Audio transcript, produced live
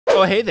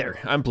Oh, hey there,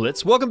 I'm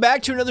Blitz. Welcome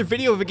back to another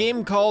video of a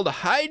game called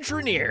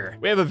Hydroneer.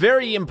 We have a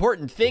very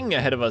important thing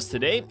ahead of us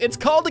today. It's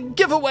called a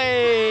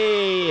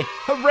giveaway!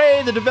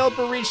 Hooray, the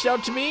developer reached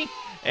out to me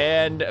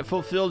and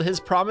fulfilled his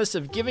promise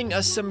of giving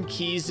us some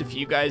keys if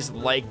you guys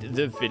liked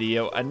the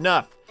video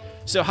enough.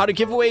 So how do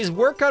giveaways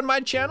work on my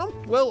channel?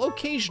 Well,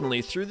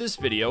 occasionally through this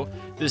video,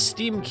 the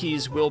Steam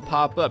keys will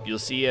pop up. You'll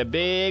see a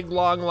big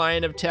long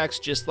line of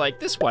text just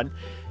like this one.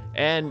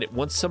 And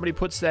once somebody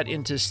puts that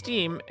into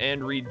Steam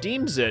and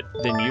redeems it,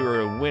 then you are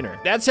a winner.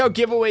 That's how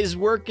giveaways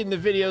work in the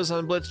videos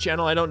on Blitz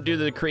channel. I don't do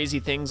the crazy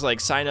things like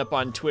sign up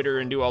on Twitter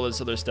and do all this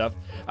other stuff.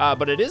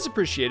 But it is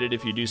appreciated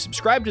if you do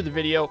subscribe to the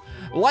video,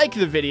 like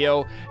the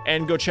video,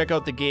 and go check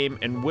out the game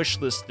and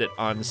wishlist it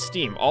on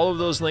Steam. All of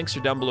those links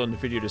are down below in the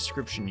video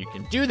description. You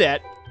can do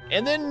that.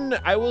 And then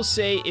I will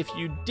say, if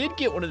you did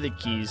get one of the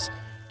keys,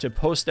 to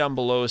post down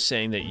below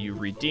saying that you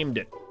redeemed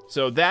it.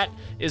 So that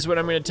is what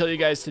I'm going to tell you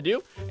guys to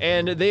do,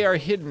 and they are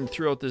hidden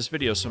throughout this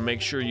video, so make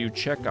sure you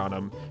check on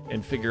them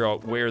and figure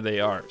out where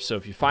they are. So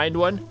if you find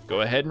one,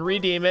 go ahead and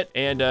redeem it,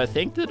 and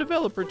thank the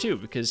developer too,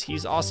 because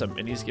he's awesome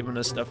and he's giving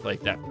us stuff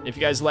like that. If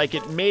you guys like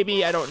it,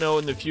 maybe, I don't know,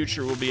 in the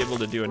future we'll be able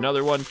to do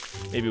another one,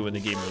 maybe when the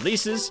game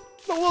releases,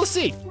 but we'll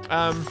see.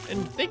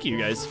 And thank you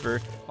guys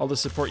for all the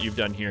support you've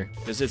done here,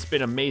 because it's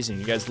been amazing.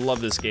 You guys love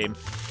this game,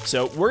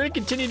 so we're going to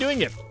continue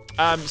doing it.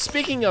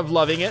 Speaking of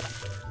loving it,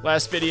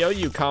 last video,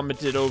 you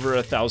commented over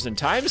 1,000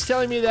 times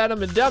telling me that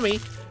I'm a dummy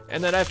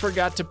and that I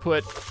forgot to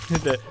put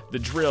the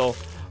drill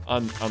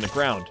on the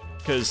ground,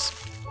 because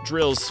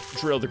drills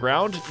drill the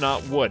ground,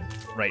 not wood.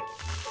 Right?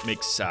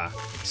 Makes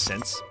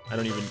sense. I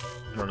don't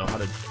know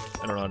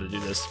how to do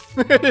this.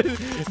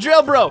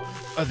 Drill, bro.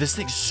 Oh, this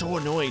thing's so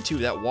annoying too.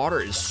 That water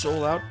is so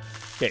loud.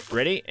 Okay,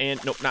 ready?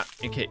 And nope, not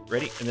okay.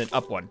 Ready? And then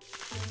up one.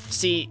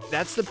 See,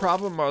 that's the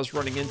problem I was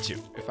running into.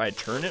 If I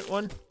turn it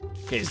one,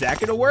 okay, is that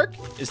gonna work?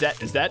 Is that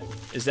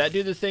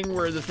do the thing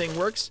where the thing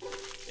works?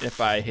 And if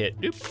I hit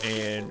whoop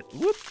and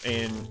whoop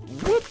and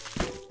whoop,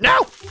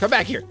 no, come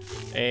back here,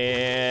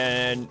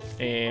 and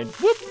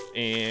whoop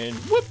and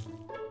whoop.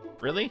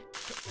 Really?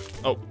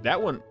 Oh,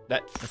 that one.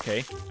 That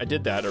okay? I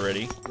did that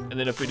already. And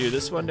then if we do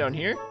this one down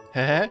here,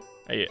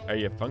 are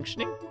you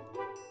functioning?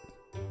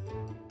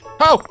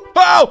 Oh!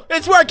 Oh!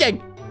 It's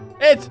working!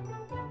 It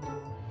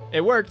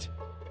worked.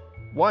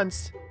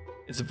 Once.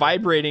 It's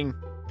vibrating.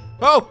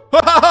 Oh!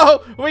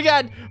 Oh! We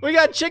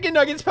got chicken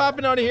nuggets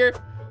popping out of here.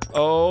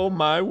 Oh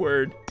my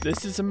word.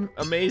 This is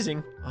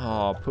amazing.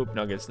 Oh, poop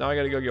nuggets. Now I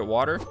gotta go get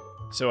water.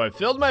 So I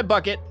filled my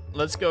bucket.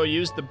 Let's go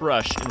use the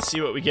brush and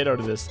see what we get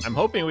out of this. I'm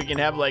hoping we can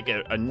have like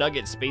a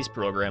nugget space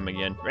program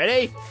again.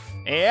 Ready?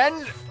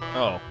 And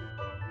oh.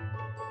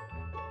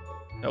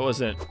 That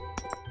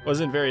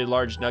wasn't very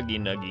large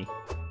nuggy.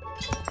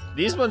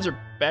 These ones are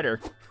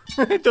better.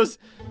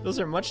 those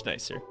are much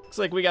nicer. Looks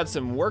like we got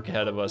some work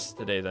ahead of us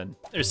today then.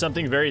 There's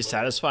something very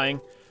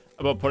satisfying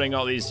about putting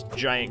all these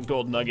giant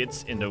gold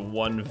nuggets into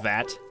one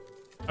vat.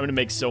 I'm gonna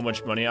make so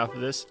much money off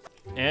of this.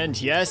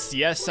 And yes,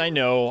 I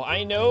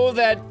know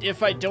that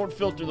if I don't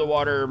filter the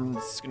water,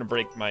 it's gonna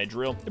break my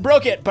drill. It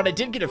broke it, but I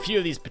did get a few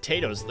of these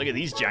potatoes. Look at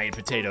these giant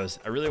potatoes.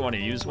 I really want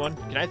to use one.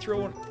 Can I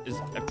throw one?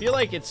 I feel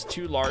like it's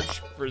too large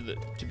for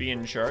to be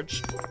in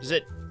charge.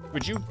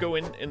 Would you go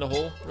in the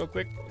hole real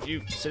quick? Would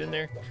you sit in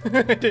there?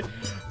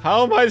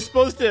 How am I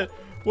supposed to?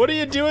 What do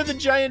you do with a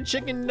giant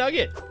chicken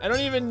nugget? I don't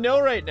even know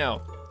right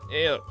now.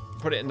 Ew,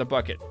 put it in the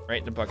bucket, right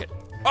in the bucket.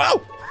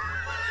 Oh!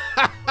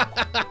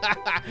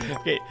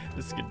 Okay,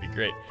 this is gonna be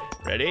great.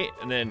 Ready?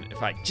 And then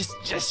if I just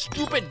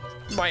stupid,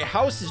 my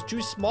house is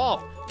too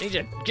small. I need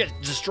to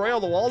destroy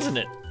all the walls in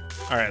it.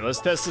 All right, let's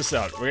test this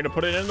out. We're gonna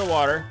put it in the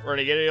water. We're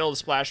gonna get a old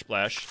splash.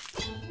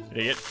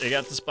 They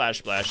got the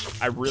splash.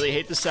 I really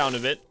hate the sound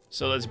of it.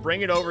 So let's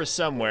bring it over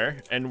somewhere,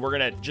 and we're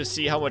gonna just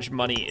see how much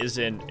money is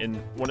in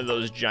one of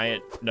those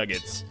giant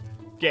nuggets.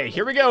 Okay,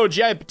 here we go,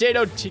 giant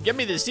potato. Give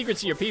me the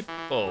secrets of your people.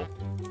 Oh,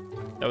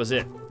 that was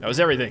it. That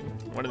was everything.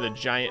 One of the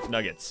giant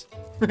nuggets.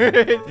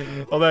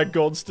 All that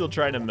gold's still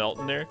trying to melt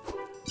in there.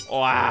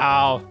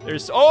 Wow,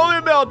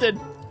 it melted.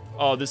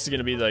 Oh, this is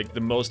gonna be like the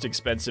most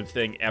expensive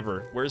thing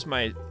ever. Where's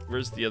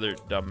the other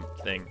dumb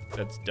thing?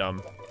 That's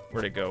dumb.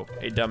 Where'd it go?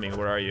 Hey, dummy,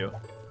 where are you?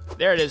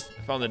 There it is.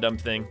 I found the dumb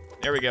thing.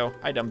 There we go.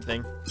 Hi, dumb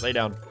thing. Lay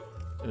down.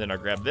 And then I'll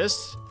grab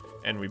this,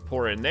 and we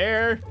pour in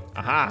there.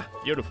 Aha!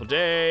 Beautiful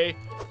day.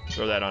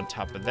 Throw that on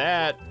top of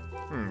that.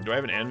 Do I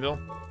have an anvil?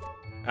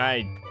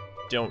 I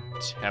don't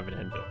have an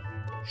anvil.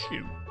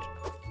 Shoot.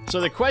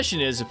 So the question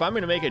is, if I'm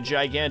going to make a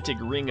gigantic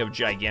ring of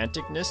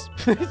giganticness,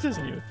 it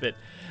doesn't even fit.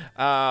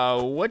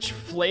 Which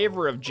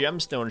flavor of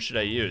gemstone should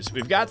I use?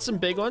 We've got some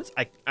big ones.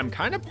 I'm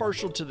kind of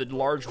partial to the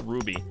large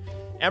ruby.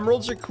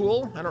 Emeralds are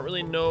cool. I don't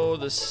really know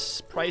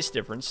the price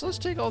difference, so let's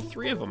take all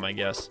three of them, I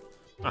guess.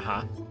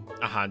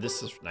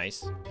 This is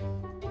nice.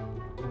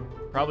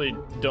 Probably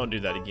don't do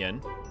that again.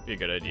 Be a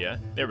good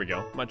idea. There we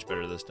go. Much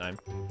better this time.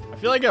 I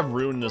feel like I've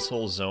ruined this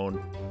whole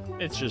zone.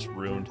 It's just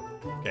ruined.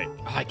 Okay.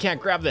 Oh, I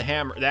can't grab the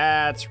hammer.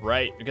 That's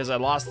right, because I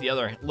lost the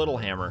other little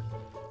hammer.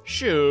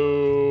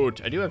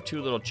 Shoot. I do have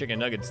 2 little chicken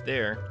nuggets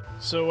there.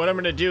 So what I'm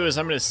gonna do is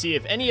I'm gonna see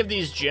if any of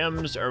these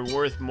gems are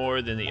worth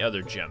more than the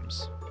other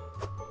gems.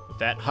 With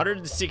that,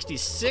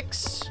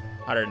 166,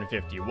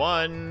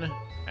 151,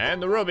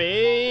 and the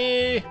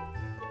ruby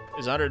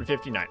is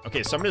 159.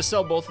 Okay, so I'm gonna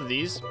sell both of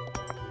these.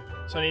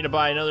 So I need to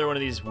buy another one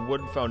of these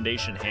wood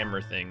foundation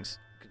hammer things.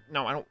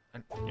 No, I don't.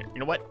 You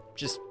know what?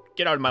 Just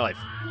get out of my life.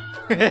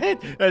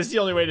 That's the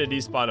only way to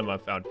despawn them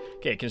I've found.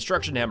 Okay,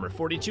 construction hammer,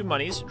 42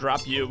 monies.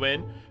 Drop you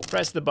in,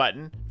 press the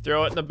button,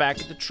 throw it in the back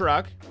of the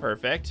truck.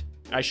 Perfect.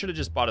 I should have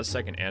just bought a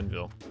second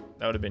anvil.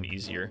 That would have been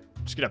easier.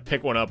 Just gonna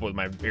pick one up with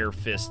my bare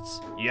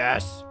fists.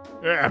 Yes.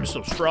 Yeah, I'm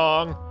so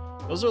strong.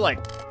 Those are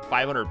like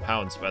 500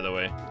 pounds, by the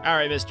way. All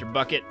right, Mr.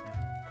 Bucket.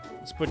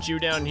 Let's put you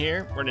down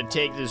here. We're gonna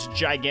take this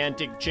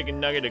gigantic chicken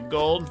nugget of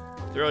gold,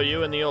 throw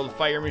you in the old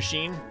fire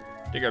machine,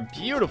 take our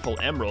beautiful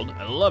emerald.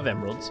 I love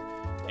emeralds.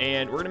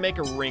 And we're gonna make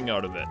a ring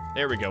out of it.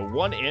 There we go,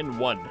 1 and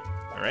 1.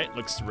 All right,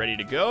 looks ready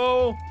to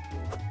go.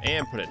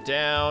 And put it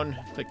down,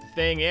 click the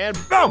thing and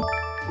boom!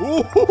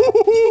 Ooh,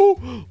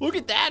 look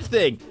at that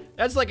thing.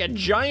 That's like a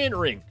giant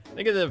ring.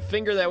 Think of the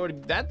finger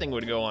that thing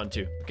would go on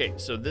to. Okay,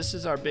 so this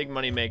is our big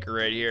money maker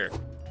right here.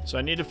 So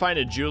I need to find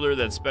a jeweler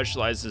that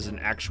specializes in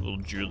actual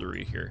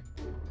jewelry here.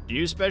 Do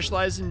you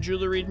specialize in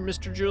jewelry,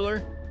 Mr.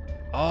 Jeweler?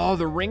 Oh,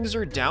 the rings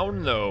are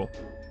down though.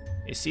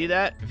 You see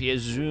that? If you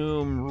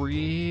zoom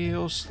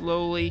real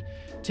slowly,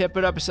 tip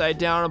it upside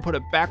down and put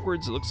it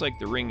backwards, it looks like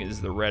the ring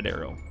is the red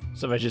arrow.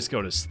 So if I just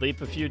go to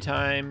sleep a few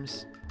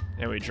times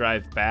and we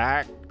drive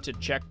back to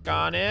check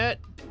on it.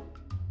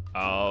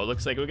 Oh,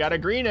 looks like we got a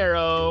green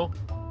arrow.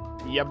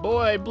 Yeah,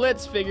 boy,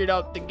 Blitz figured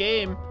out the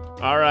game.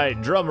 All right,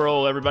 drum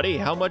roll, everybody.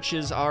 How much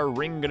is our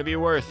ring gonna be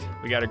worth?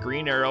 We got a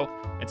green arrow.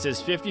 It says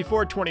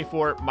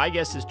 54.24. My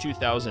guess is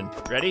 2,000.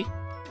 Ready?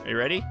 Are you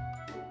ready?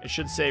 It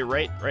should say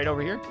right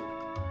over here.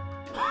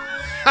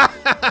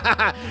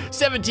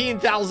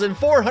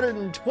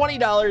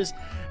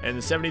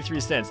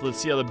 $17,420.73. Let's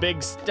see how the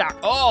big stock.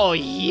 Oh,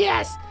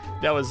 yes.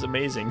 That was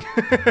amazing.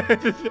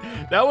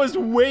 That was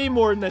way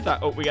more than I thought.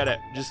 Oh, we gotta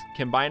just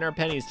combine our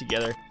pennies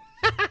together.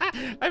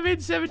 I made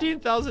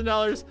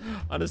 $17,000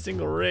 on a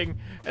single ring,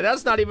 and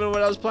that's not even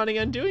what I was planning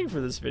on doing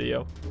for this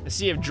video. Let's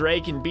see if Dre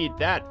can beat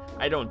that.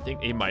 I don't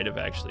think he might have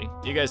actually.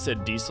 You guys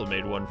said Diesel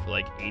made one for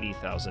like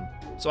 80,000.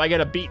 So I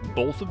gotta beat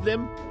both of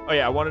them? Oh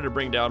yeah, I wanted to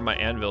bring down my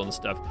anvil and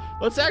stuff.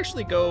 Let's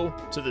actually go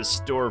to the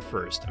store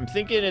first. I'm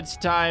thinking it's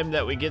time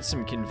that we get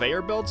some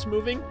conveyor belts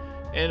moving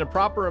and a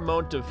proper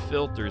amount of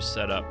filters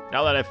set up.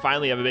 Now that I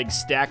finally have a big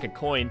stack of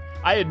coin,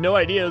 I had no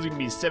idea it was gonna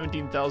be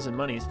 17,000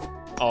 monies.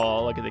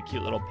 Oh, look at the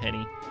cute little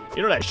penny.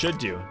 You know what I should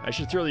do? I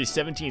should throw these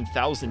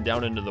 17,000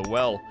 down into the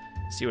well,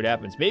 see what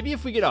happens. Maybe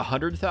if we get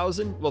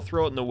 100,000, we'll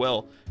throw it in the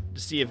well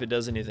to see if it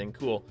does anything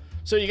cool.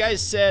 So you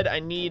guys said I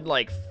need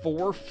like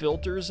 4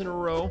 filters in a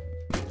row.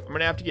 I'm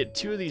gonna have to get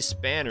 2 of these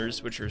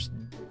spanners, which are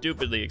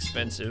stupidly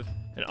expensive.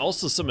 And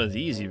also some of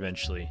these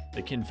eventually.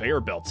 The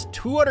conveyor belts,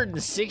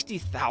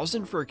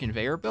 260,000 for a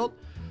conveyor belt?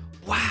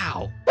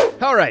 Wow.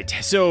 All right,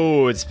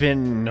 so it's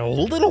been a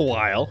little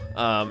while,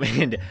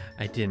 and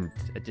I didn't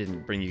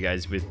bring you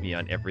guys with me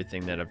on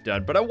everything that I've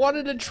done, but I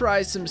wanted to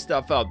try some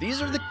stuff out. These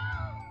are the,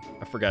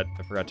 I forgot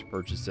to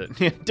purchase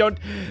it. Don't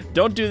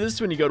do this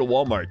when you go to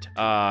Walmart.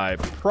 I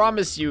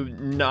promise you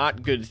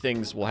not good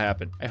things will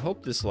happen. I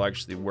hope this will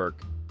actually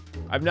work.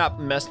 I've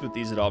not messed with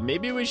these at all.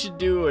 Maybe we should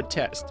do a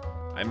test.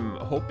 I'm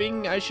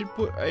hoping I should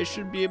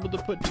be able to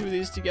put 2 of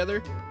these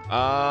together.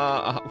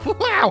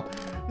 Wow,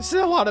 this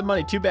is a lot of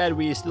money. Too bad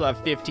we still have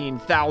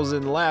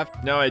 15,000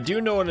 left. Now I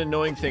do know an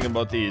annoying thing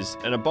about these,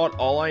 and about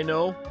all I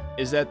know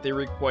is that they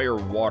require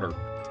water.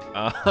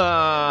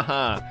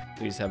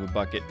 Please have a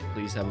bucket.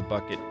 Please have a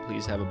bucket.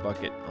 Please have a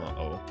bucket.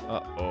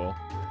 Uh-oh.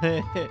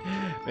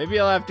 Maybe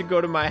I'll have to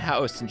go to my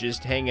house and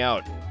just hang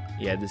out.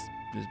 Yeah, this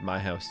is my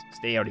house.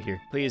 Stay out of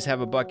here. Please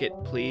have a bucket.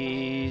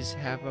 Please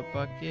have a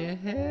bucket.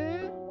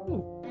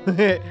 Ooh.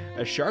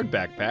 A shard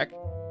backpack.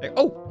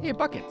 Oh, hey,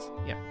 buckets.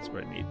 Yeah, that's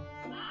what I need.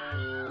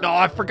 No,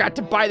 I forgot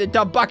to buy the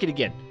dumb bucket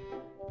again.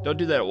 Don't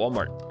do that at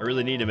Walmart. I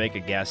really need to make a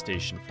gas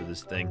station for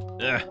this thing.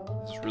 Ugh,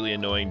 it's really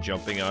annoying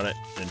jumping on it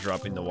and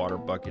dropping the water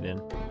bucket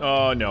in.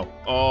 Oh, no.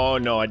 Oh,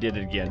 no, I did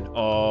it again.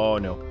 Oh,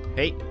 no.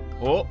 Hey.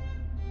 Oh.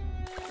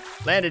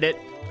 Landed it.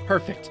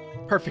 Perfect.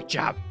 Perfect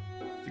job.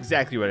 That's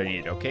exactly what I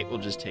needed. Okay, we'll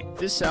just take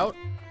this out.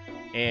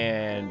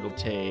 And we'll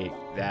take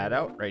that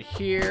out right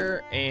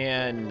here.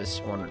 And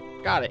this one.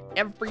 Got it.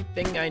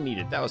 Everything I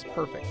needed. That was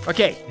perfect.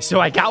 Okay, so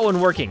I got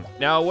one working.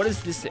 Now, what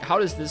is this? How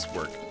does this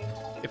work?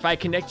 If I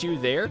connect you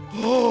there.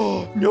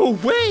 Oh, no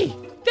way.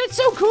 That's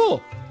so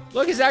cool.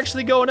 Look, it's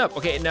actually going up.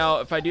 Okay, now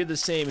if I do the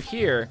same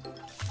here,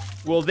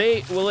 will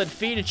it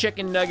feed a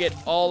chicken nugget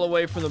all the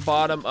way from the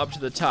bottom up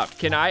to the top?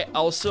 Can I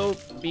also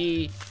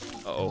be,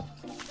 oh,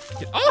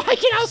 I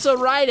can also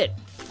ride it.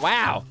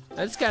 Wow,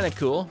 that's kind of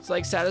cool. It's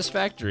like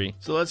satisfactory.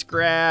 So let's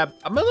grab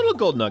my little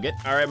gold nugget.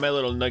 All right, my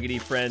little nuggety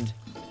friend.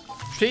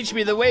 Teach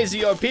me the ways of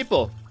your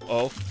people.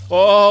 Oh,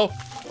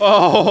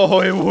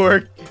 it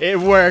worked. It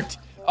worked.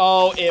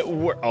 Oh,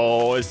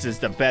 oh, this is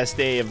the best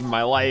day of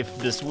my life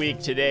this week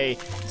today.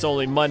 It's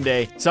only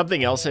Monday.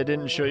 Something else I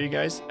didn't show you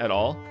guys at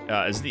all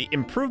is the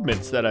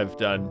improvements that I've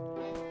done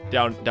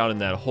down in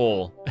that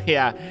hole.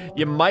 Yeah,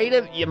 you might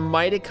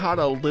have caught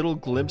a little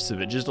glimpse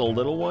of it, just a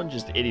little one,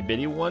 just an itty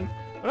bitty one.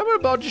 But I'm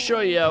about to show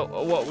you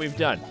what we've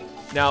done.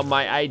 Now,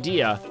 my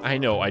idea, I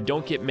know I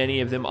don't get many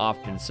of them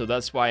often, so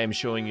that's why I'm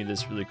showing you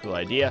this really cool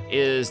idea,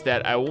 is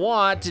that I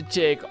want to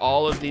take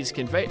all of these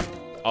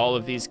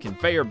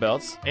conveyor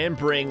belts and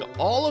bring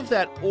all of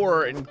that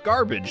ore and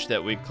garbage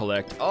that we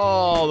collect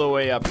all the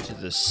way up to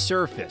the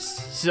surface.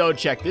 So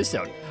check this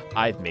out.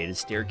 I've made a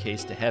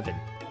staircase to heaven.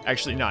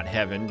 Actually, not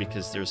heaven,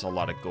 because there's a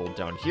lot of gold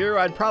down here.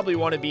 I'd probably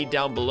want to be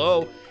down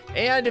below.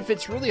 And if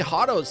it's really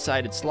hot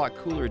outside, it's a lot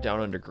cooler down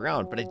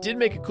underground. But I did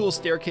make a cool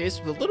staircase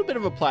with a little bit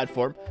of a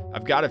platform.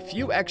 I've got a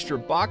few extra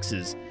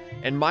boxes.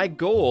 And my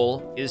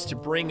goal is to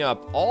bring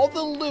up all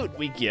the loot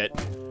we get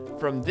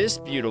from this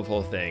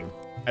beautiful thing.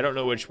 I don't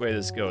know which way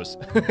this goes.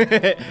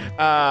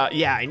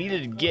 Yeah, I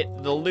needed to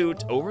get the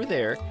loot over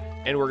there,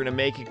 and we're gonna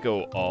make it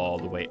go all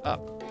the way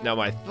up. Now,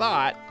 my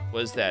thought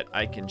was that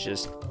I can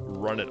just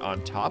run it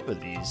on top of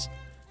these,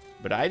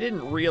 but I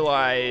didn't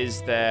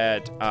realize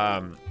that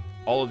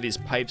all of these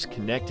pipes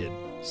connected.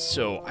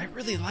 So I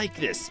really like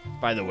this,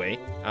 by the way.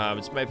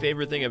 It's my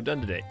favorite thing I've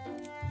done today.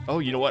 Oh,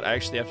 you know what? I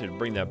actually have to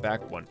bring that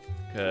back one,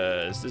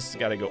 because this has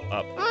got to go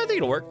up. I think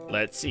it'll work.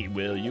 Let's see.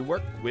 Will you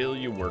work? Will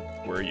you work?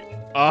 Where are you?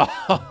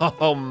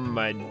 Oh,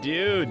 my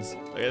dudes.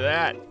 Look at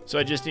that. So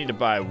I just need to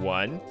buy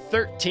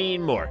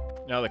 13 more.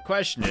 Now the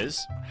question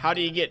is, how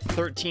do you get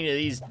 13 of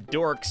these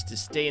dorks to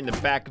stay in the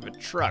back of a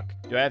truck?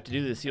 Do I have to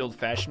do this the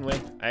old-fashioned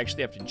way? I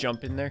actually have to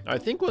jump in there? I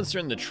think once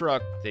they're in the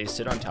truck, they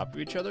sit on top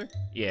of each other.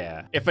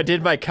 Yeah. If I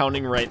did my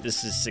counting right,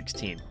 this is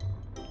 16.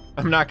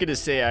 I'm not gonna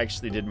say I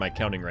actually did my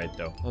counting right,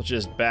 though. I'll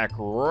just back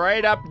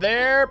right up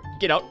there.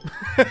 Get out.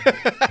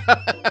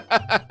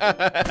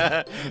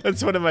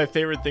 That's one of my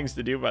favorite things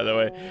to do, by the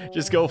way.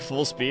 Just go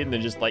full speed and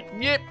then just like,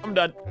 yep, I'm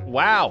done.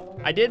 Wow,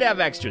 I did have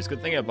extras.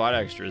 Good thing I bought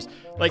extras.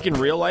 Like in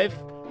real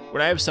life,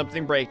 when I have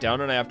something break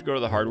down and I have to go to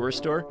the hardware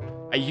store,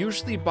 I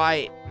usually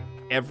buy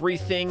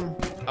everything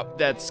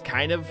that's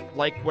kind of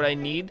like what I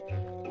need,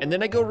 and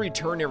then I go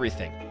return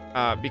everything.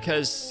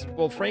 Because,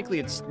 well, frankly,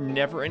 it's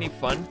never any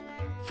fun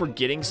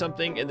forgetting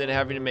something and then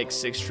having to make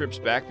 6 trips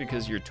back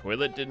because your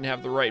toilet didn't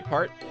have the right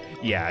part.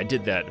 Yeah, I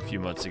did that a few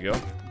months ago.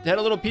 Had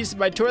a little piece of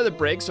my toilet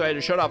break, so I had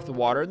to shut off the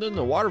water, and then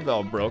the water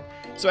valve broke,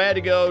 so I had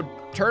to go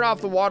turn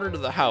off the water to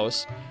the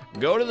house,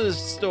 go to the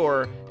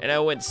store, and I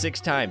went 6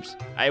 times.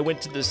 I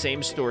went to the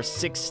same store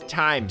 6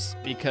 times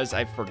because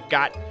I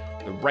forgot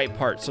the right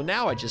part. So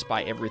now I just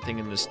buy everything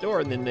in the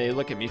store, and then they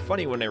look at me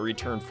funny when I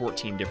return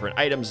 14 different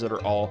items that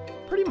are all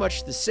pretty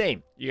much the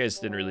same. You guys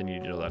didn't really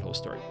need to know that whole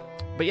story.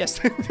 But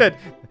yes,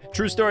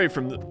 true story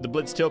from the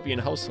Blitztopian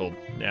household.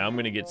 Now I'm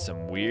gonna get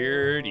some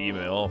weird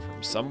email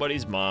from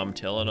somebody's mom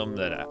telling them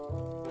that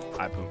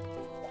I poop.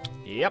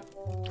 Yep,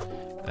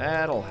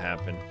 that'll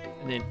happen.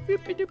 And then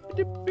boop, boop, boop,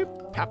 boop,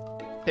 boop,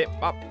 pop, pip,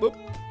 pop, boop.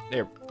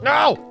 There.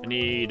 No! I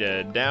need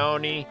a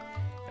downy.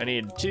 I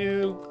need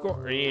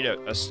I need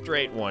a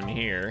straight one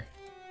here.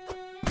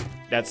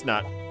 That's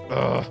not.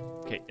 Ugh.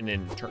 Okay, and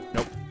then turn.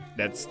 Nope,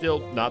 that's still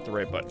not the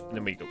right button. And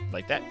then we go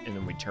like that, and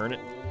then we turn it.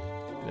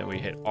 And then we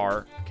hit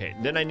R. Okay,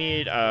 then I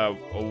need a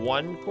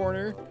 1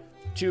 corner,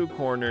 2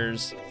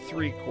 corners,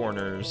 3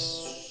 corners.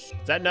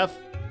 Is that enough?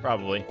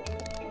 Probably.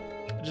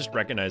 I just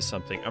recognized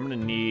something. I'm gonna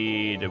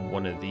need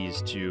one of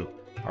these to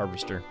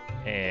harvester.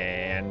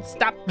 And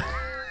stop.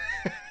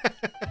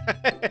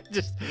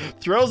 Just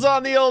throws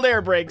on the old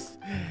air brakes.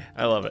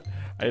 I love it.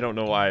 I don't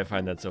know why I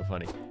find that so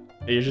funny.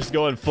 You're just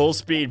going full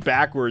speed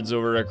backwards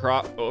over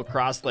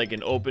across like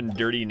an open,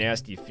 dirty,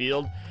 nasty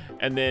field,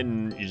 and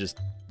then you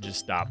just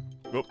stop.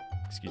 Oh,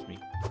 excuse me.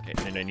 Okay, and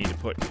then I need to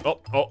put. Oh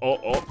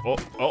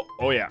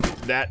yeah.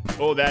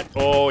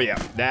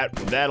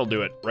 That'll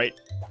do it. Right.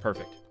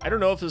 Perfect. I don't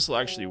know if this will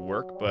actually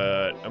work,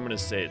 but I'm gonna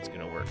say it's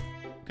gonna work.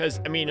 Because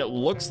I mean, it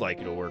looks like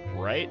it'll work,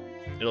 right?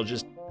 It'll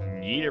just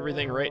eat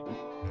everything right.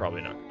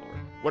 Probably not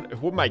gonna work.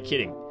 Who am I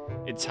kidding?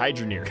 It's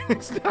Hydroneer.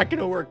 It's not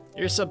gonna work.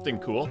 Here's something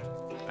cool.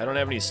 I don't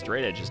have any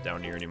straight edges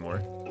down here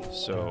anymore,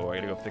 so I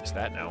gotta go fix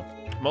that now.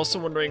 I'm also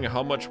wondering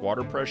how much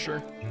water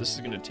pressure this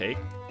is gonna take.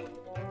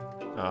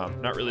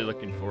 Not really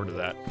looking forward to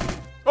that.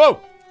 Oh!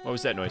 What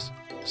was that noise?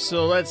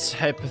 So let's,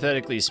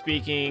 hypothetically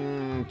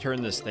speaking,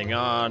 turn this thing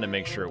on and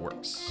make sure it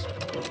works.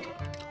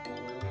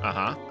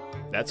 Uh-huh.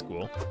 That's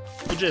cool.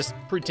 We'll just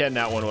pretend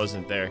that one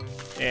wasn't there.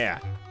 Yeah.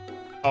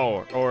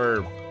 Oh,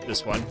 or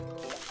this one.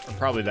 Or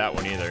probably that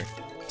one either.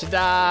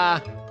 Ta-da!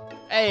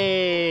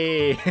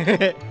 Hey!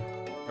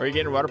 Are you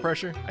getting water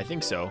pressure? I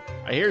think so.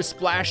 I hear a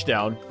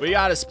splashdown. We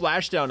got a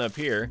splashdown up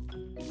here.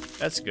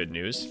 That's good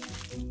news.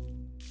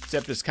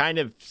 Except it's kind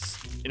of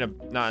in a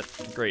not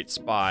great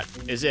spot.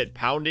 Is it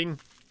pounding?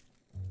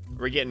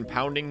 Are we getting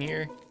pounding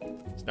here?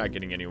 It's not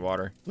getting any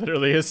water.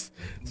 Literally, it's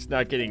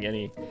not getting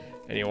any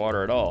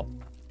water at all.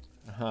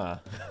 Uh-huh.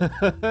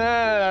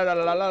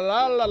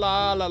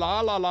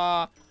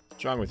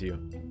 What's wrong with you?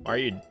 Why are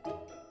you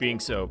being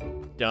so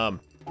dumb?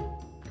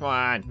 Come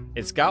on.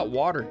 It's got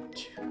water.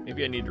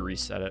 Maybe I need to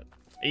reset it.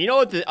 And you know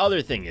what the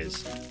other thing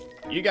is?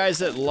 You guys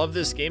that love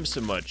this game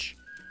so much,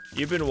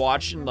 you've been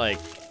watching like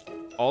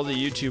all the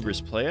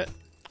YouTubers play it.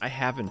 I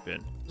haven't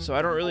been. So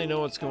I don't really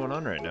know what's going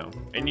on right now.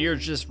 And you're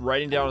just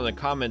writing down in the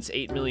comments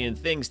 8 million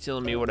things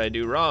telling me what I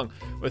do wrong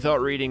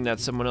without reading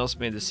that someone else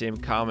made the same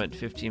comment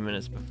 15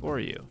 minutes before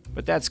you.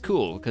 But that's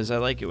cool, because I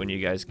like it when you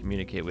guys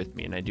communicate with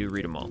me, and I do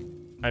read them all.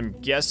 I'm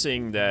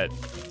guessing that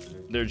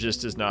there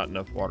just is not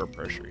enough water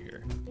pressure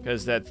here,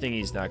 because that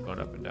thingy's not going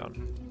up and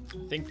down.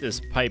 I think this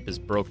pipe is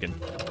broken.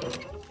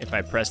 If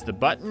I press the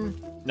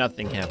button,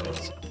 nothing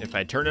happens. If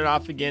I turn it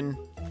off again,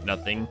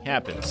 nothing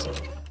happens.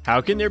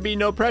 How can there be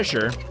no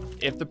pressure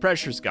if the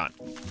pressure's gone?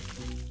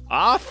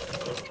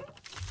 Off?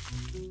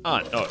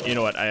 On. Oh, you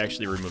know what? I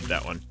actually removed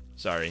that one.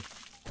 Sorry.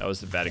 That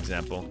was a bad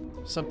example.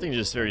 Something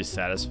just very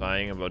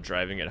satisfying about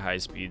driving at high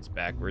speeds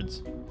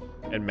backwards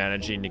and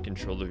managing to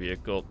control the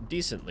vehicle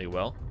decently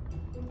well.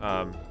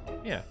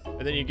 Yeah.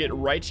 And then you get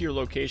right to your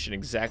location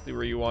exactly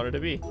where you wanted to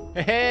be.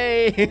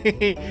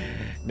 Hey!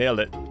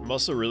 Nailed it. I'm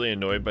also really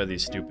annoyed by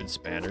these stupid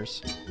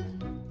spanners.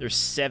 They're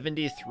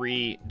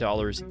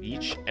 $73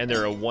 each, and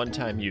they're a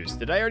one-time use.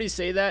 Did I already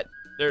say that?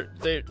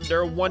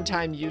 They're a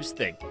one-time use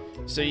thing.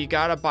 So you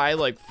gotta buy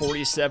like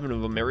 47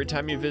 of them every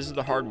time you visit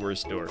the hardware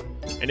store.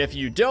 And if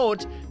you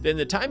don't, then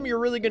the time you're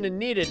really gonna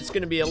need it, it's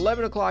gonna be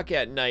 11 o'clock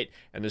at night,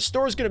 and the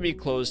store's gonna be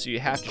closed, so you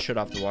have to shut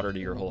off the water to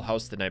your whole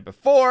house the night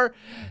before,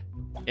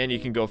 and you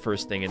can go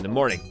first thing in the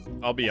morning.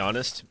 I'll be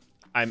honest,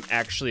 I'm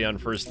actually on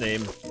first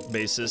name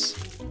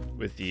basis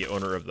with the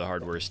owner of the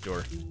hardware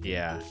store.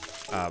 Yeah,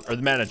 or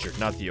the manager,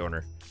 not the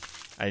owner.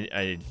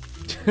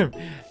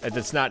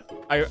 That's not,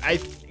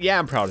 yeah,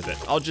 I'm proud of it.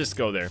 I'll just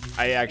go there.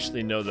 I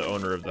actually know the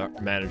owner of the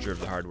manager of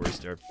the hardware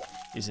store.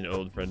 He's an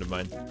old friend of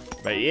mine.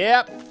 But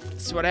yep,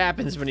 that's what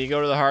happens when you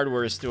go to the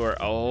hardware store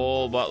a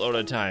whole buttload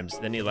of times.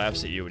 Then he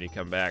laughs at you when you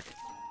come back.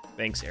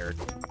 Thanks, Eric.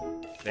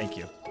 Thank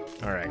you.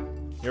 All right,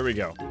 here we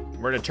go.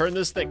 We're gonna turn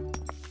this thing.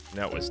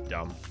 That was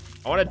dumb.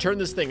 I want to turn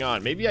this thing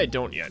on. Maybe I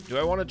don't yet. Do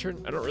I want to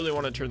turn? I don't really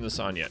want to turn this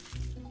on yet.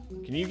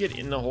 Can you get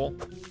in the hole?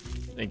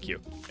 Thank you.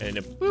 And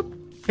a boop.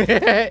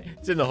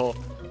 It's in the hole.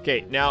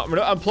 Okay, now I'm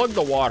gonna unplug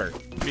the water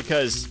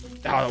because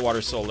the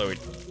water's so low. I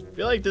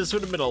feel like this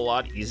would have been a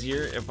lot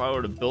easier if I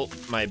would have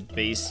built my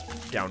base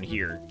down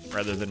here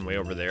rather than way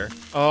over there.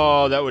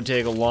 Oh, that would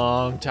take a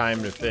long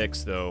time to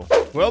fix though.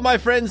 Well, my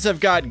friends, I've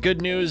got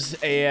good news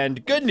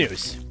and good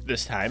news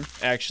this time.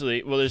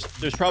 Actually, well,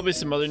 there's probably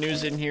some other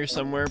news in here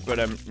somewhere, but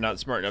I'm not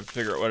smart enough to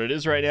figure out what it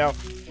is right now.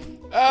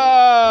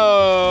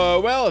 Oh,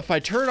 well, if I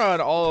turn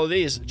on all of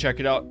these, check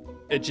it out.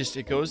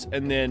 It goes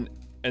and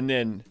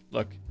then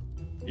look,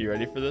 you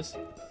ready for this?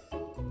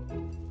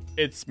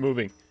 It's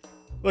moving.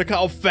 Look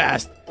how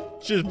fast.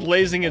 It's just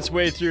blazing its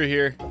way through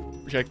here.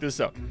 Check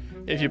this out.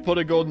 If you put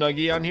a gold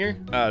nugget on here,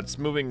 it's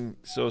moving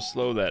so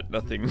slow that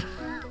nothing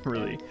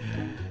really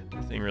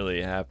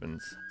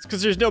happens. It's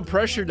because there's no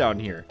pressure down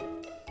here.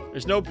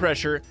 There's no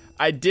pressure.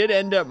 I did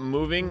end up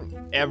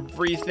moving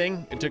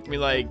everything. It took me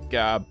like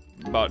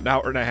about an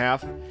hour and a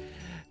half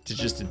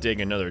to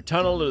dig another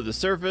tunnel to the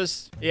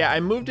surface. Yeah, I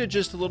moved it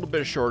just a little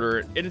bit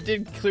shorter. It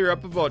did clear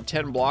up about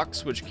 10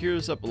 blocks, which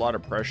clears up a lot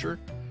of pressure.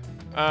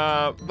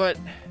 But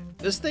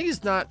this thing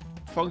is not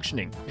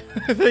functioning.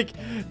 Like,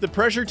 the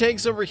pressure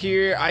tanks over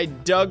here, I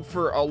dug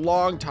for a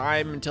long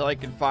time until I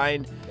could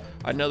find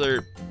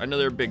another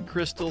big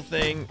crystal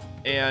thing,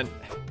 and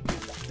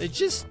it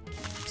just,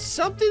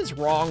 something's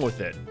wrong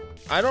with it.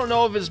 I don't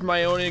know if it's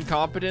my own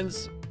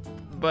incompetence,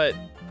 but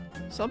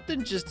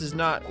something just is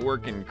not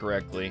working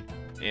correctly.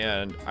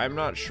 And I'm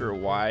not sure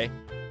why,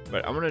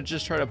 but I'm gonna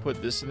just try to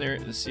put this in there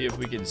and see if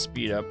we can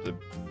speed up the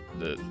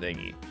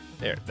thingy.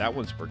 There, that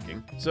one's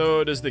working.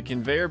 So does the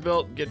conveyor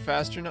belt get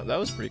faster now? That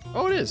was pretty,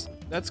 oh, it is.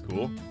 That's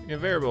cool. The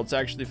conveyor belt's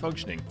actually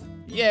functioning.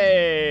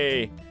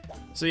 Yay!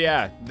 So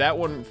yeah, that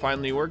one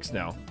finally works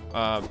now.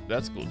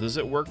 That's cool. Does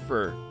it work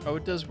for, oh,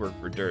 it does work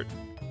for dirt.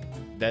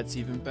 That's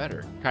even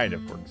better. Kind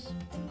of works.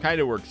 Kind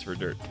of works for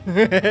dirt.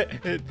 Look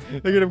at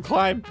him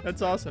climb.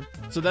 That's awesome.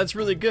 So that's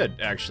really good,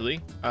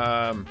 actually.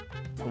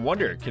 I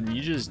wonder, can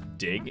you just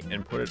dig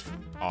and put it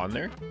on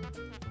there?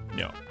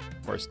 No,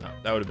 of course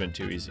not. That would have been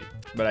too easy.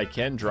 But I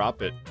can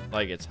drop it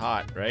like it's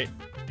hot, right?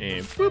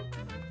 And boop.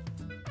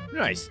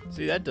 Nice.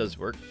 See, that does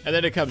work. And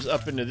then it comes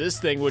up into this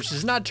thing, which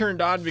is not turned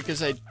on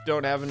because I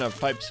don't have enough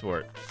pipes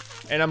for it.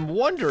 And I'm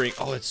wondering,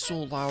 oh, it's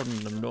so loud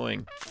and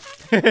annoying.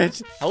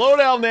 Hello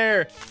down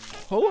there.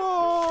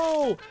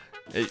 Hello.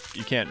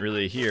 You can't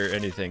really hear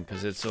anything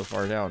because it's so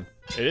far down.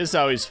 It is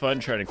always fun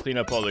trying to clean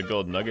up all the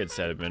gold nuggets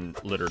that have been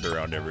littered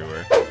around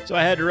everywhere. So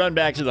I had to run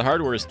back to the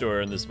hardware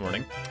store this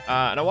morning,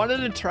 and I wanted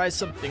to try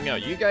something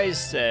out. You guys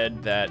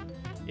said that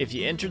if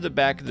you enter the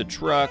back of the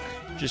truck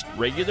just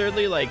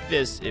regularly like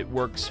this, it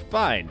works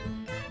fine.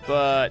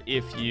 But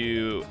if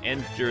you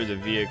enter the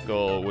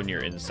vehicle when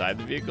you're inside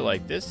the vehicle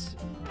like this,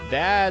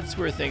 that's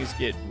where things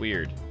get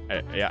weird.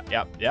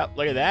 Yep,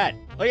 look at that.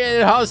 Look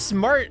at how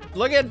smart,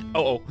 look at,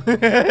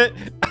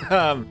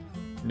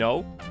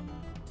 no.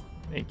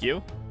 Thank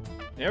you.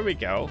 There we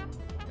go.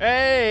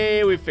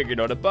 Hey, we figured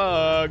out a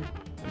bug.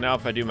 Now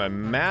if I do my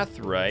math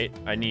right,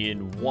 I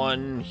need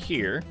 1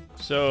 here.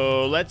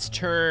 So let's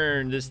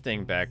turn this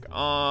thing back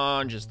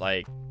on, just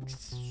like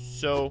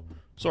so,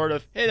 sort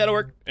of. Hey, that'll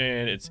work.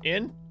 And it's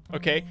in.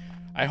 Okay.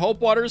 I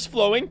hope water is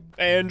flowing.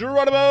 And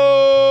Geronimo!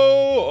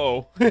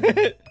 Oh,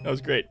 that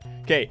was great.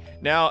 Okay,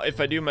 now if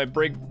I do my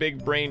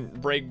big brain,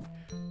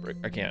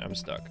 I can't, I'm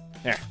stuck.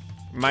 Yeah,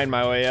 mind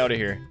my way out of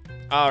here.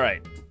 All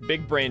right,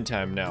 big brain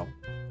time now.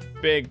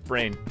 Big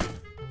brain.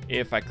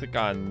 If I click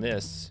on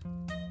this.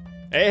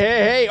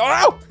 Hey,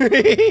 oh!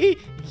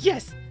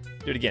 Yes!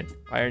 Do it again.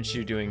 Why aren't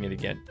you doing it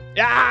again?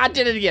 Ah, I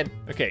did it again.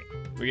 Okay,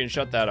 we can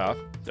shut that off.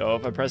 So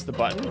if I press the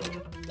button,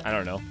 I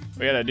don't know.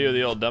 We gotta do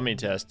the old dummy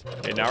test.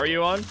 Okay, now are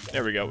you on?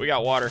 There we go, we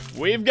got water.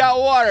 We've got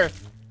water!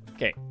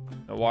 Okay,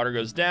 the water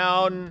goes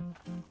down.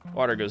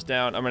 Water goes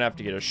down. I'm gonna have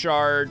to get a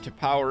shard to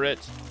power it.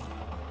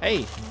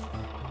 Hey,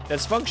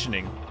 that's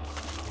functioning,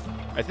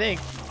 I think.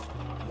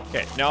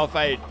 Okay, now if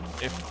I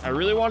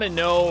really want to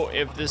know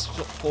if this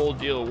whole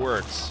deal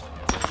works.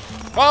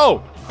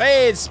 Oh,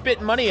 hey, it's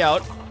spitting money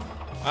out.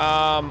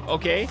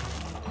 Okay.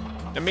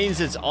 That means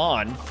it's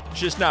on. It's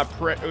just not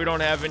we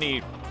don't have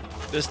any,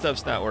 this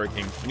stuff's not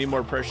working. We need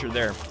more pressure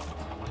there.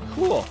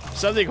 Cool.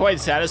 Something quite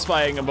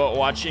satisfying about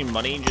watching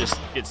money just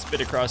get spit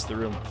across the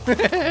room.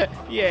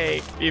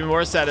 Yay. Even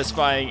more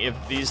satisfying if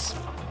these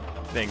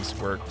things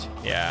worked.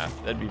 Yeah,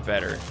 that'd be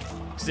better.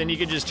 Because then you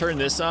could just turn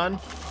this on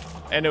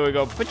and it would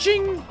go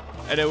pa-ching,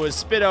 and it would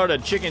spit out a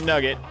chicken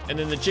nugget, and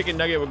then the chicken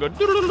nugget would go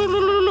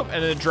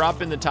and then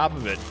drop in the top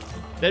of it.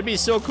 That'd be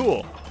so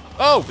cool.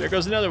 Oh, there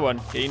goes another one.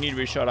 Okay, you need to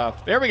be shut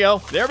off. There we go.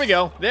 There we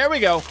go. There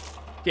we go.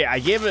 Okay, I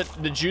gave it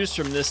the juice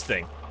from this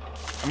thing.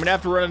 I'm gonna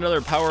have to run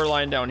another power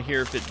line down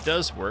here if it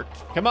does work.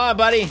 Come on,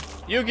 buddy.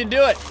 You can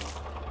do it.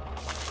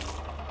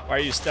 Why are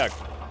you stuck?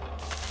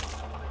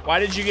 Why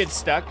did you get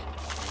stuck?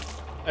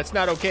 That's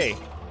not okay.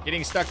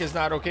 Getting stuck is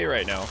not okay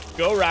right now.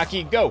 Go,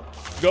 Rocky, go.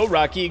 Go,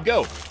 Rocky,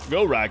 go.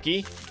 Go,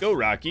 Rocky. Go,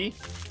 Rocky.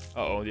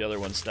 Uh-oh, the other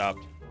one stopped.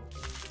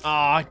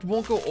 Ah, it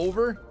won't go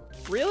over?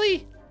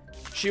 Really?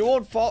 She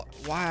won't fall.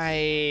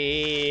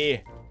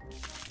 Why?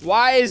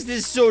 Why is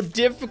this so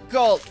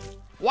difficult?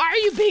 Why are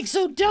you being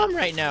so dumb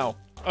right now?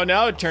 Oh,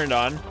 now it turned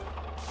on.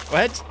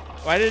 What?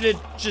 Why did it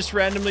just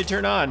randomly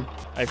turn on?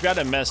 I've got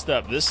it messed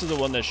up. This is the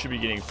one that should be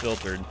getting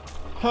filtered.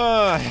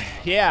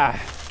 Yeah.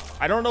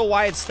 I don't know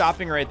why it's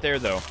stopping right there,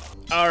 though.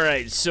 All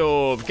right,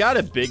 so I've got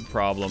a big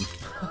problem.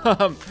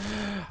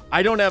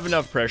 I don't have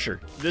enough pressure.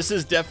 This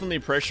is definitely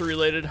pressure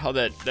related, how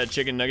that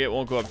chicken nugget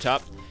won't go up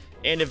top.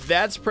 And if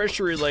that's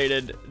pressure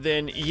related,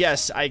 then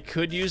yes, I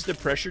could use the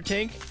pressure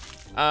tank.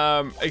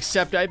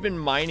 Except I've been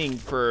mining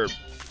for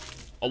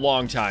a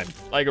long time,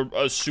 like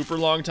a super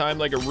long time,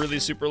 like a really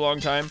super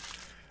long time.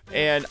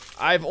 And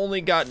I've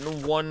only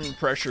gotten 1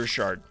 pressure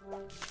shard,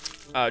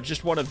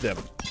 just 1 of them.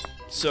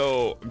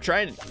 So I'm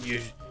trying to, you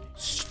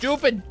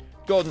stupid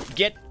golden,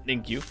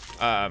 thank you.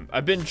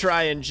 I've been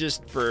trying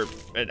just for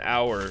an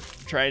hour,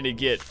 trying to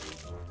get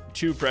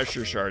 2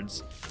 pressure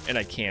shards, and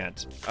I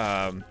can't.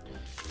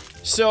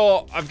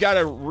 So I've got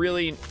a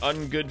really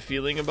ungood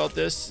feeling about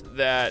this,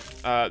 that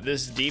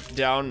this deep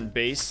down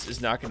base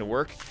is not gonna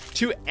work.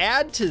 To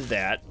add to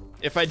that,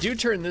 if I do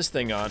turn this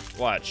thing on,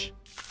 watch.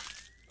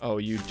 Oh,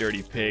 you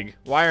dirty pig.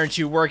 Why aren't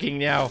you working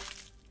now?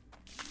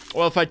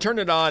 Well, if I turn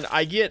it on,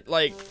 I get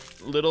like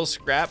little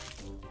scrap,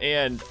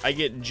 and I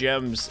get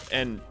gems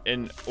and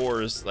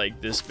ores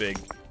like this big.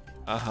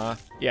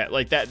 Yeah,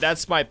 like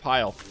that's my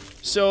pile.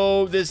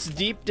 So this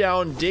deep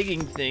down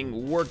digging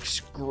thing works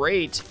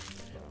great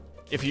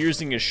if you're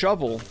using a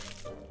shovel,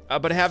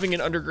 but having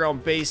an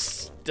underground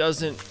base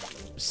doesn't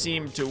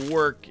seem to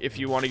work if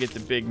you want to get the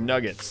big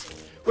nuggets.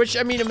 Which,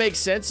 I mean, it makes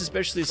sense,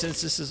 especially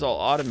since this is all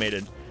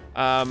automated.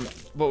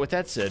 But with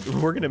that said,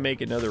 we're gonna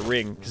make another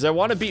ring, because I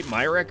want to beat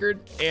my record,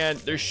 and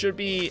there should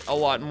be a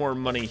lot more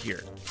money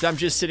here. So I'm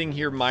just sitting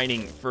here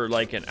mining for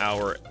like an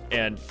hour,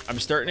 and I'm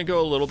starting to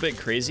go a little bit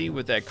crazy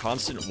with that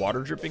constant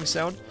water dripping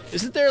sound.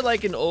 Isn't there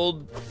like an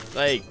old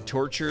like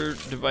torture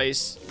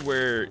device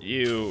where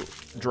you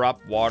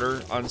drop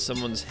water on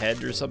someone's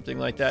head or something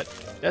like that?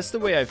 That's the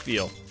way I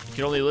feel. You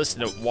can only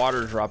listen to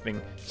water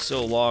dropping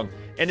so long,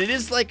 and it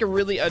is like a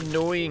really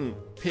annoying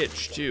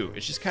pitch too.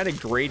 It's just kind of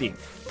grating.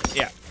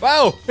 Yeah.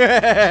 Whoa!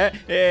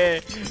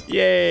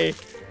 Yay.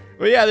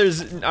 Well, yeah,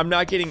 I'm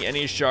not getting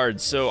any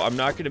shards, so I'm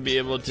not going to be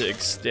able to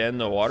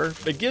extend the water.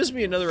 It gives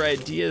me another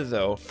idea,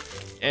 though,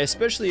 and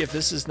especially if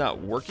this is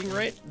not working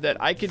right, that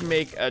I could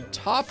make a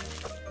top,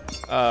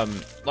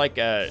 like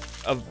a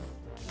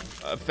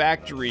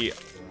factory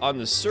on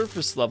the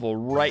surface level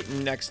right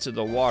next to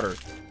the water.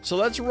 So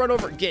let's run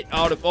over, get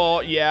out of,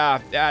 oh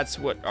yeah, that's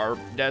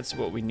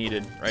what we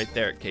needed right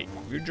there. Okay,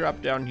 you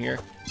drop down here.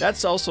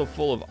 That's also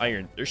full of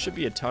iron. There should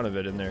be a ton of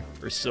it in there,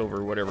 or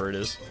silver, whatever it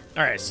is.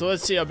 All right, so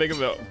let's see how big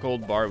of a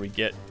gold bar we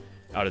get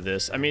out of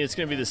this. I mean, it's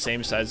gonna be the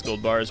same size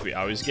gold bar as we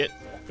always get,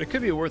 but it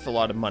could be worth a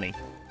lot of money.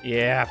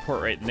 Yeah, pour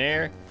it right in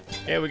there.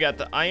 Okay, we got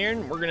the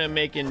iron. We're gonna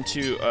make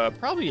into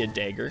probably a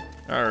dagger.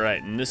 All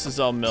right, and this is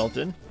all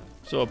melted.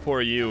 So I'll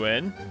pour you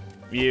in.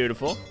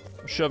 Beautiful.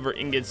 shove our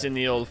ingots in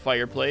the old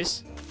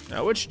fireplace.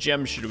 Now, which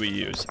gem should we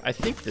use? I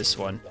think this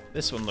one.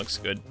 This one looks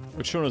good.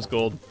 Which one was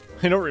gold?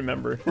 I don't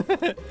remember.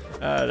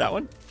 That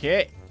one?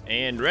 Okay,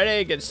 and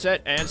ready, get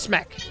set, and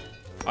smack.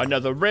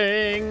 Another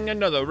ring,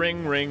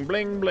 ring,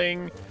 bling,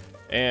 bling.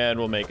 And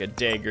we'll make a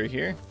dagger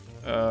here.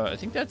 I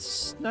think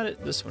that's not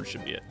it. This one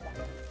should be it.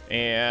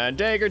 And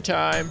dagger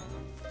time.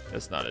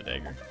 That's not a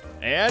dagger.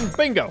 And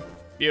bingo.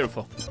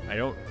 Beautiful. I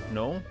don't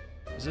know.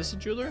 Is this a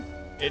jeweler?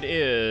 It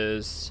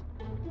is.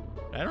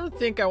 I don't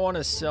think I want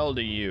to sell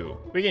to you.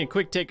 We can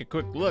take a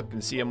quick look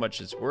and see how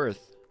much it's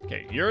worth.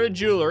 Okay, you're a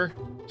jeweler.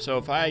 So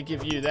if I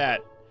give you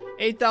that,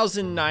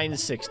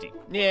 8,960.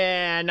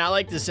 Yeah, not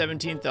like the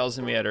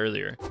 17,000 we had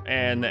earlier.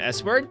 And the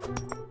S word?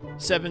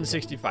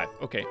 765.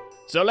 Okay.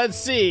 So let's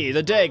see.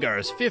 The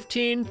daggers,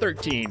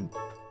 1513.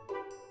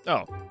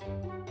 Oh.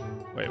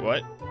 Wait,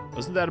 what?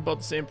 Wasn't that about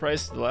the same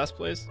price as the last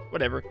place?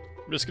 Whatever.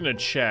 I'm just gonna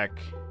check.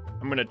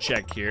 I'm gonna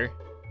check here.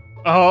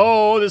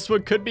 Oh, this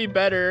one could be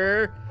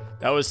better.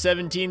 That was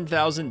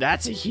 17,000.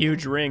 That's a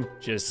huge ring.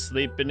 Just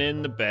sleeping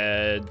in the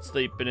bed,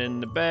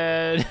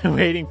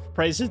 waiting for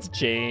prices to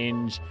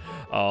change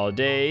all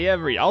day,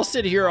 I'll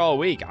sit here all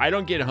week. I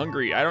don't get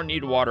hungry. I don't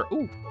need water.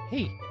 Ooh,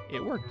 hey,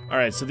 it worked. All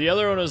right, so the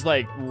other one was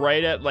like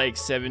right at like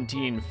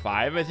 17.5,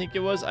 I think it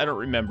was. I don't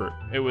remember.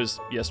 It was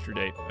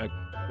yesterday.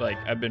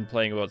 I've been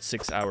playing about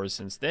 6 hours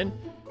since then.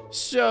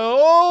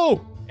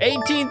 So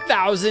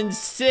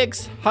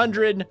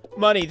 18,600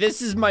 money.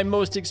 This is my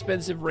most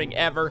expensive ring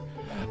ever.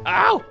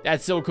 Ow,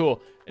 that's so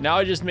cool. And now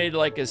I just made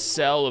like a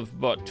sell of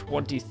about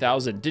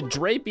 20,000. Did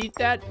Dre beat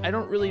that? I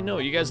don't really know.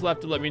 You guys will have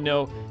to let me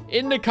know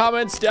in the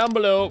comments down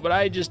below. But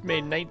I just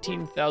made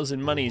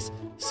 19,000 monies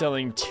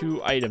selling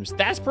 2 items.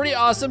 That's pretty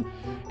awesome.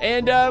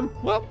 And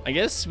well, I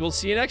guess we'll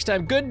see you next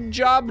time. Good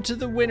job to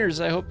the winners.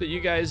 I hope that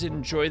you guys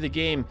enjoy the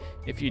game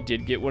if you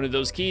did get one of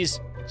those keys.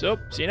 So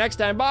see you next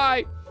time.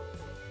 Bye.